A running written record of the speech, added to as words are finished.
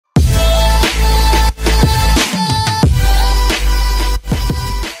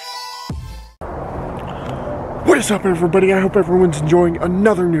What's up, everybody? I hope everyone's enjoying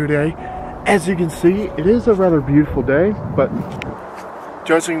another new day. As you can see, it is a rather beautiful day, but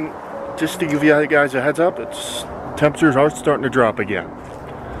just to give you guys a heads up, temperatures are starting to drop again.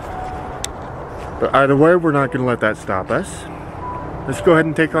 But either way, we're not going to let that stop us. Let's go ahead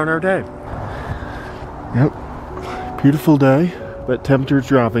and take on our day. Yep, beautiful day, but temperature's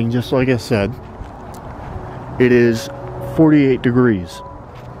dropping, just like I said. It is 48 degrees.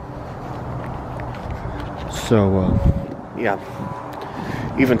 So, yeah,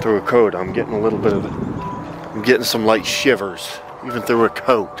 even through a coat, I'm getting a little bit of, I'm getting some light shivers, even through a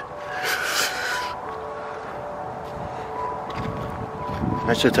coat.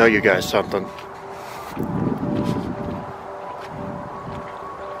 I should tell you guys something.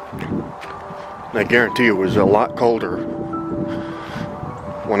 I guarantee it was a lot colder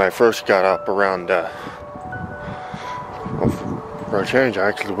when I first got up around, for a change, I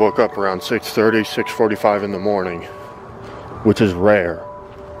actually woke up around 6:30, 6:45 in the morning, which is rare.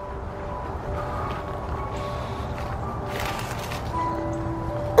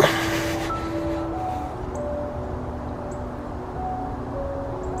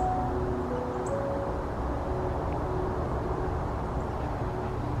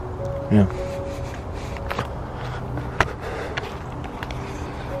 Yeah.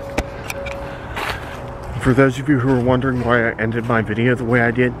 For those of you who are wondering why I ended my video the way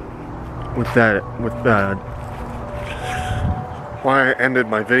I did, why I ended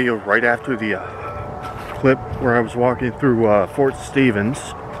my video right after the clip where I was walking through Fort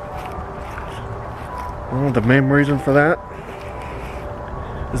Stevens. Well, the main reason for that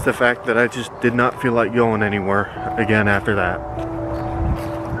is the fact that I just did not feel like going anywhere again after that.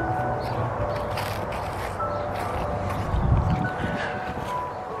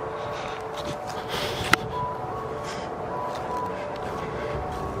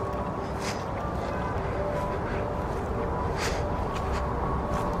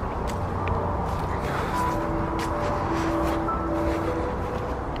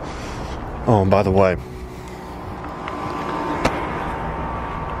 Oh, and by the way,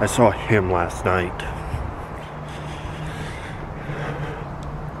 I saw him last night.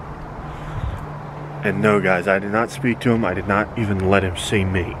 And no, guys, I did not speak to him. I did not even let him see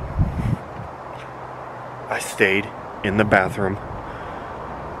me. I stayed in the bathroom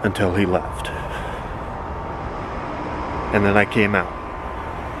until he left. And then I came out.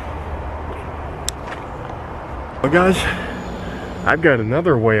 Well, guys, I've got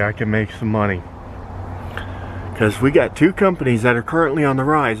another way I can make some money, because we got two companies that are currently on the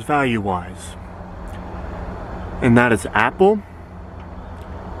rise value-wise, and that is Apple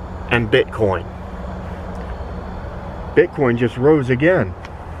and Bitcoin. Bitcoin just rose again.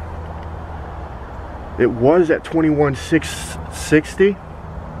 It was at 21,660.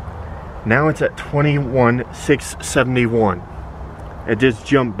 Now it's at 21,671. It just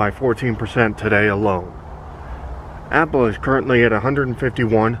jumped by 14% today alone. Apple is currently at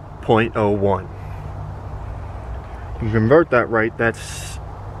 151.01. You convert that right, that's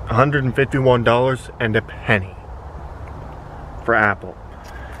 $151 and a penny for Apple.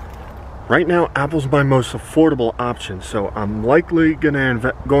 Right now, Apple's my most affordable option, so I'm likely going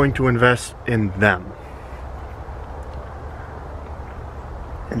to invest in them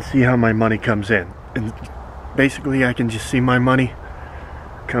and see how my money comes in. And basically, I can just see my money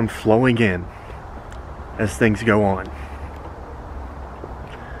come flowing in as things go on.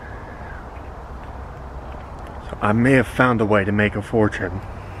 So I may have found a way to make a fortune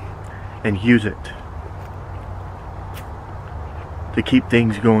and use it to keep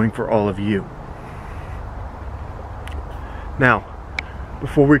things going for all of you. Now,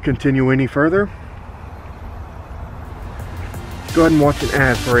 before we continue any further, go ahead and watch an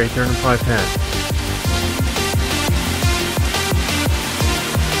ad for Ether and 510.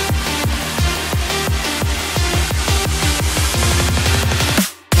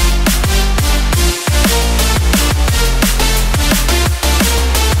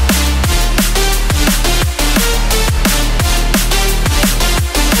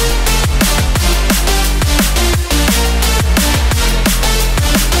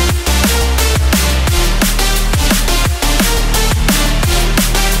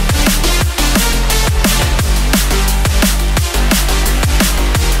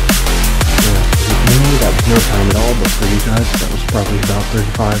 No time at all, but for you guys, that was probably about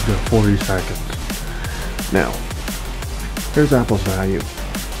 35 to 40 seconds. Now, here's Apple's value.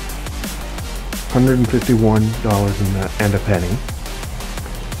 $151 and a penny.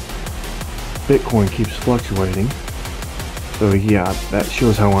 Bitcoin keeps fluctuating. So yeah, that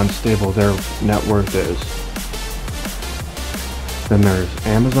shows how unstable their net worth is. Then there's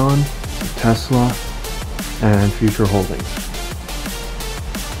Amazon, Tesla, and future holdings.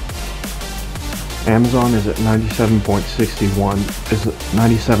 Amazon is at $97.61.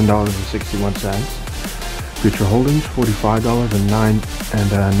 Future holdings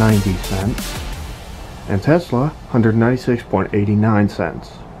 $45.90, and Tesla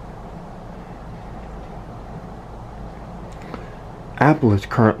 $196.89. Apple is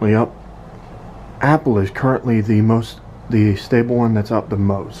currently up. Apple is currently the stable one that's up the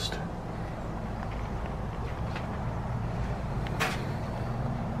most.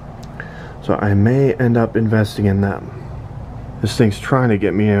 So I may end up investing in them. This thing's trying to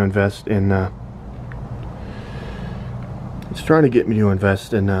get me to invest in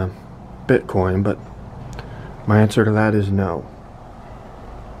Bitcoin, but my answer to that is no.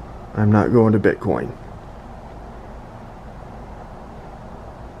 I'm not going to Bitcoin.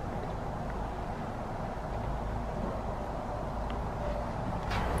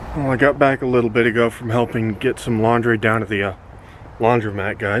 Well, I got back a little bit ago from helping get some laundry down to the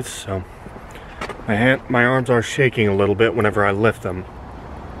laundromat, guys, so my arms are shaking a little bit whenever I lift them.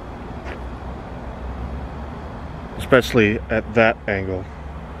 Especially at that angle.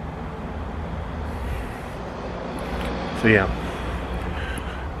 So yeah.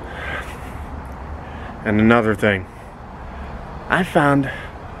 And another thing, I found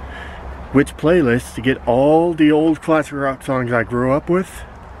which playlist to get all the old classic rock songs I grew up with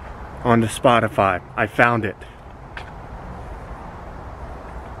onto Spotify. I found it.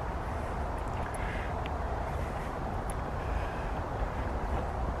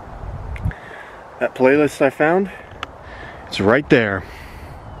 That playlist I found, it's right there.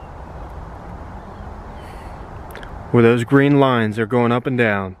 Where those green lines are going up and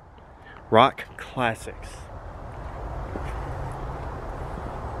down. Rock classics.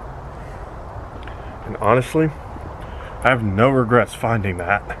 And honestly, I have no regrets finding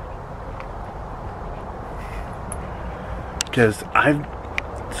that. Because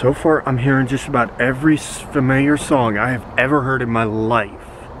so far I'm hearing just about every familiar song I have ever heard in my life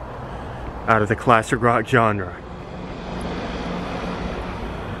out of the classic rock genre.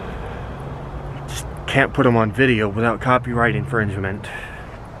 Just can't put them on video without copyright infringement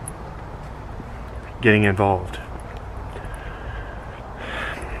getting involved.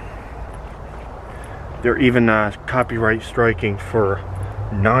 They're even copyright striking for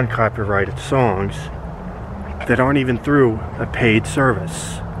non-copyrighted songs that aren't even through a paid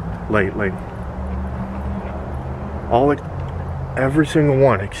service lately. Every single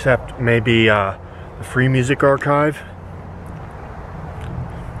one except maybe the Free Music Archive,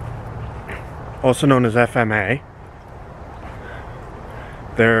 also known as FMA.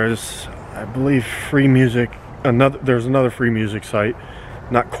 There's, I believe, Free Music. There's another free music site.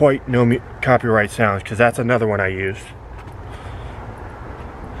 Not quite no copyright sounds, because that's another one I used.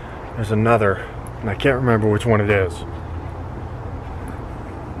 There's another, and I can't remember which one it is.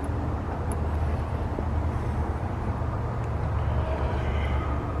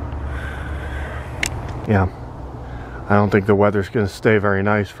 Yeah, I don't think the weather's going to stay very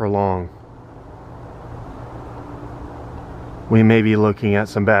nice for long. We may be looking at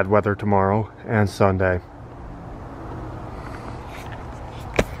some bad weather tomorrow and Sunday.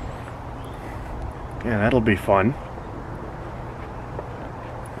 Yeah, that'll be fun.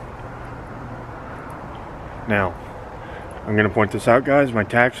 Now, I'm going to point this out, guys. My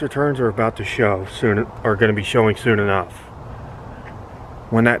tax returns are about to show soon, are going to be showing soon enough.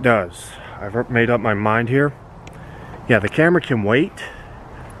 When that does, I've made up my mind here. Yeah, the camera can wait,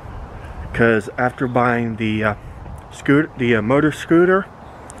 because after buying the motor scooter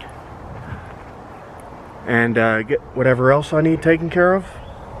and get whatever else I need taken care of,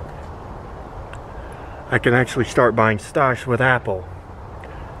 I can actually start buying stocks with Apple,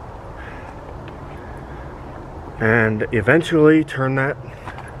 and eventually turn that,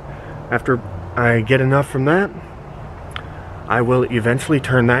 after I get enough from that, I will eventually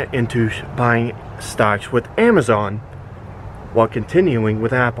turn that into buying stocks with Amazon while continuing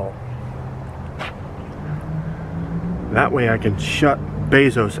with Apple. That way I can shut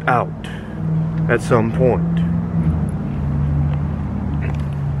Bezos out at some point.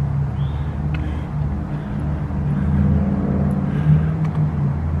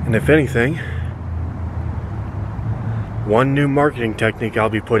 And if anything, one new marketing technique I'll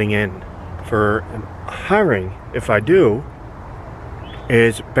be putting in for hiring, if I do,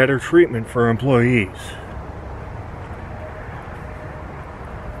 is better treatment for employees.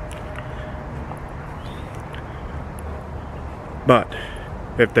 But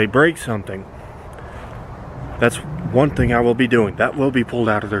if they break something, that's one thing I will be doing. That will be pulled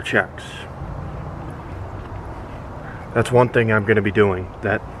out of their checks. That's one thing I'm going to be doing.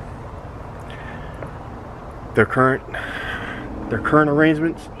 That their current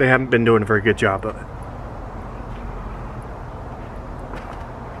arrangements, they haven't been doing a very good job of it.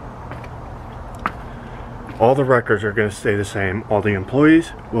 All the records are going to stay the same. All the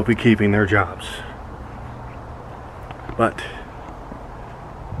employees will be keeping their jobs. But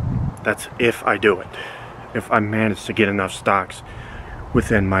that's if I do it. If I manage to get enough stocks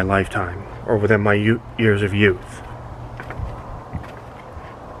within my lifetime or within my years of youth.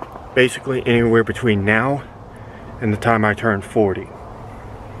 Basically anywhere between now and the time I turn 40.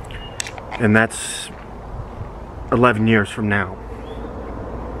 And that's 11 years from now.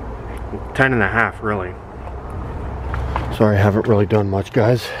 10 and a half, really. Sorry, I haven't really done much,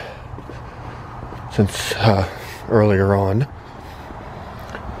 guys, since earlier on.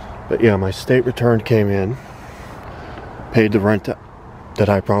 But yeah, my state return came in, paid the rent that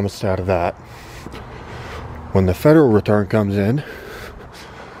I promised out of that. When the federal return comes in,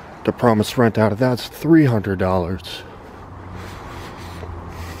 the promised rent out of that's $300.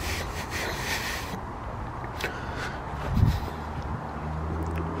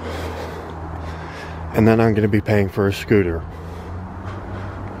 And then I'm going to be paying for a scooter.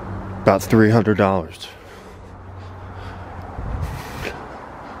 About $300.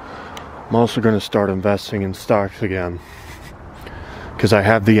 I'm also going to start investing in stocks again, because I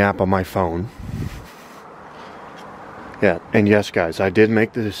have the app on my phone. Yeah, and yes guys, I did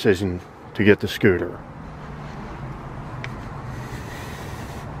make the decision to get the scooter.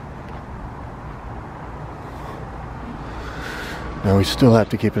 Now we still have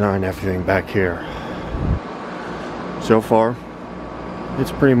to keep an eye on everything back here. So far,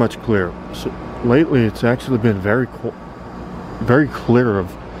 it's pretty much clear. So lately, it's actually been very clear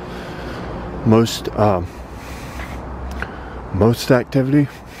of most activity.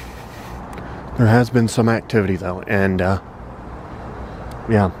 There has been some activity though, and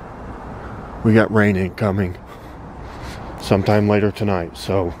yeah, we got rain incoming sometime later tonight.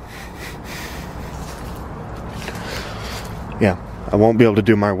 So yeah, I won't be able to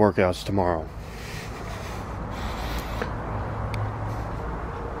do my workouts tomorrow.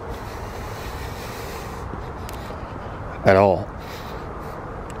 At all.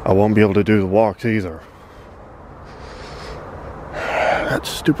 I won't be able to do the walks either. That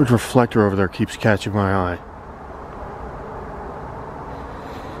stupid reflector over there keeps catching my eye.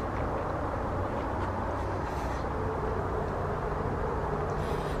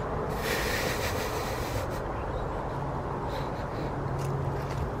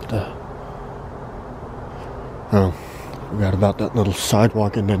 Oh, forgot about that little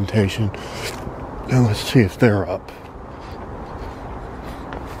sidewalk indentation. Now let's see if they're up.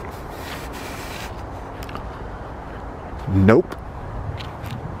 Nope.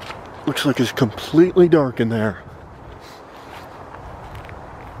 Looks like it's completely dark in there.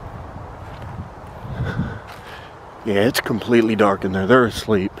 Yeah, it's completely dark in there. They're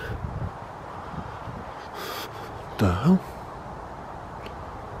asleep. The hell?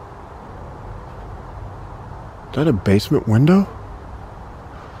 Is that a basement window?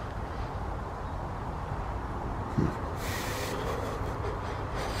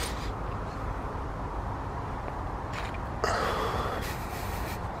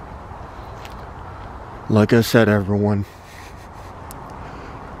 Like I said, everyone,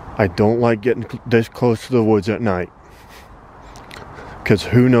 I don't like getting this close to the woods at night, because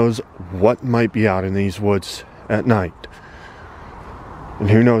who knows what might be out in these woods at night, and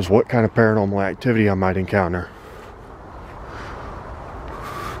who knows what kind of paranormal activity I might encounter.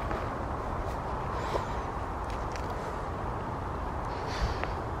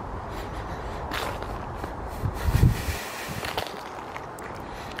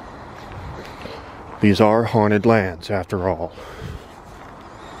 These are haunted lands, after all.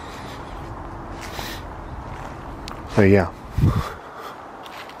 So yeah.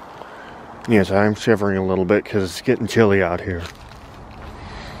 Yes, I'm shivering a little bit because it's getting chilly out here.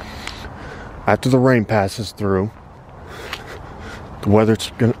 After the rain passes through, the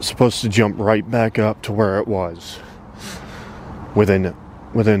weather's supposed to jump right back up to where it was within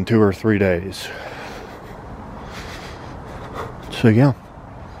 2 or 3 days. So yeah.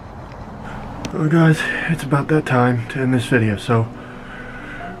 Well guys, it's about that time to end this video, so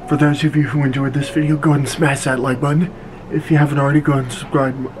for those of you who enjoyed this video, go ahead and smash that like button. If you haven't already, go ahead and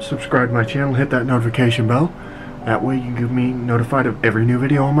subscribe to my channel, hit that notification bell. That way you can get me notified of every new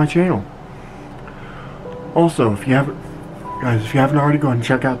video on my channel. Also, if you haven't already, go ahead and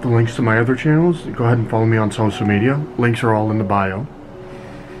check out the links to my other channels. Go ahead and follow me on social media. Links are all in the bio.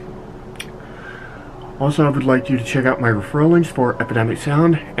 Also, I would like you to check out my referral links for Epidemic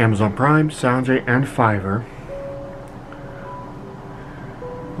Sound, Amazon Prime, SoundJ, and Fiverr.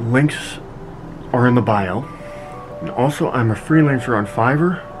 Links are in the bio. And also, I'm a freelancer on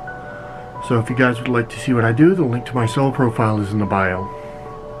Fiverr, so if you guys would like to see what I do, the link to my solo profile is in the bio.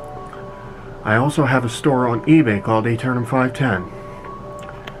 I also have a store on eBay called Eternum510.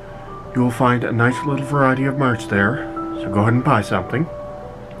 You will find a nice little variety of merch there, so go ahead and buy something.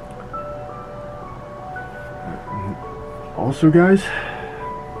 Also, guys,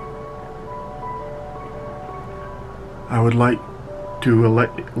 I would like to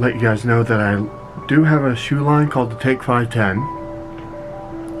let you guys know that I do have a shoe line called the Take 510.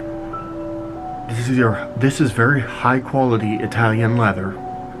 This is very high quality Italian leather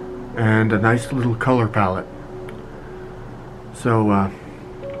and a nice little color palette. So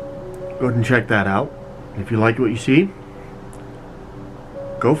go ahead and check that out. If you like what you see,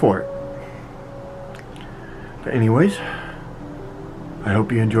 go for it. But anyways, I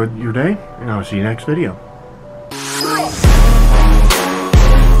hope you enjoyed your day, and I'll see you next video.